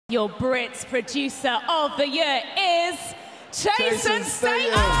Your Brits Producer of the Year is Jason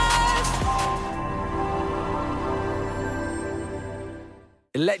Status!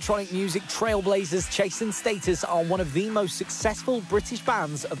 Electronic music trailblazers Chase and Status are one of the most successful British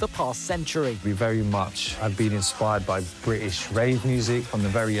bands of the past century. We very much have been inspired by British rave music from the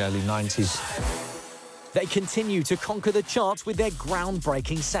very early 90s. They continue to conquer the charts with their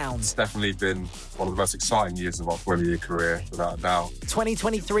groundbreaking sounds. It's definitely been one of the most exciting years of our 20-year career, without a doubt.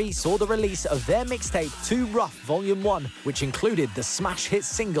 2023 saw the release of their mixtape Too Rough Volume 1, which included the smash hit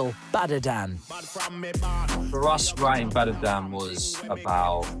single Badadan. For us, writing Badadan was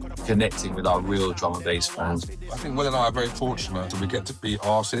about connecting with our real drum and bass fans. I think Will and I are very fortunate that we get to be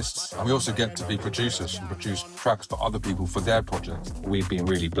artists, and we also get to be producers and produce tracks for other people for their projects. We've been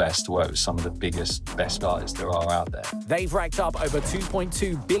really blessed to work with some of the biggest, best guys there are out there. They've racked up over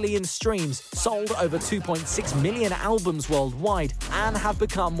 2.2 billion streams, sold over 2.6 million albums worldwide, and have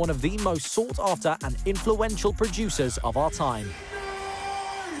become one of the most sought-after and influential producers of our time.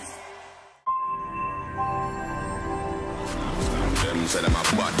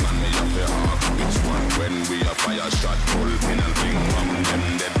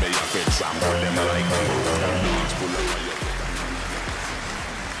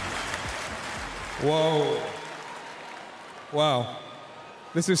 Whoa. Wow.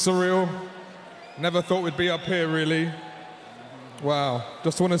 This is surreal. Never thought we'd be up here, really. Wow.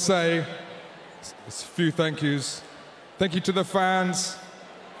 Just want to say a few thank yous. Thank you to the fans.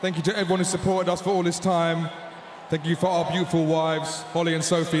 Thank you to everyone who supported us for all this time. Thank you for our beautiful wives, Holly and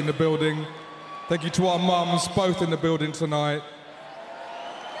Sophie in the building. Thank you to our mums, both in the building tonight.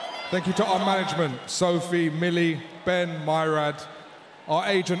 Thank you to our management, Sophie, Millie, Ben, Myrad. Our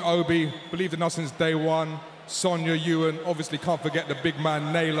agent, Obi, believed in us since day one. Sonia, Ewan, obviously can't forget the big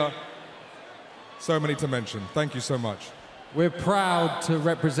man, Naylor. So many to mention. Thank you so much. We're proud to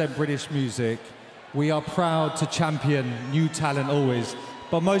represent British music. We are proud to champion new talent always.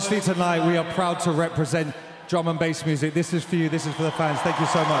 But mostly tonight, we are proud to represent drum and bass music. This is for you, this is for the fans. Thank you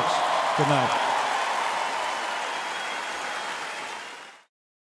so much. Good night.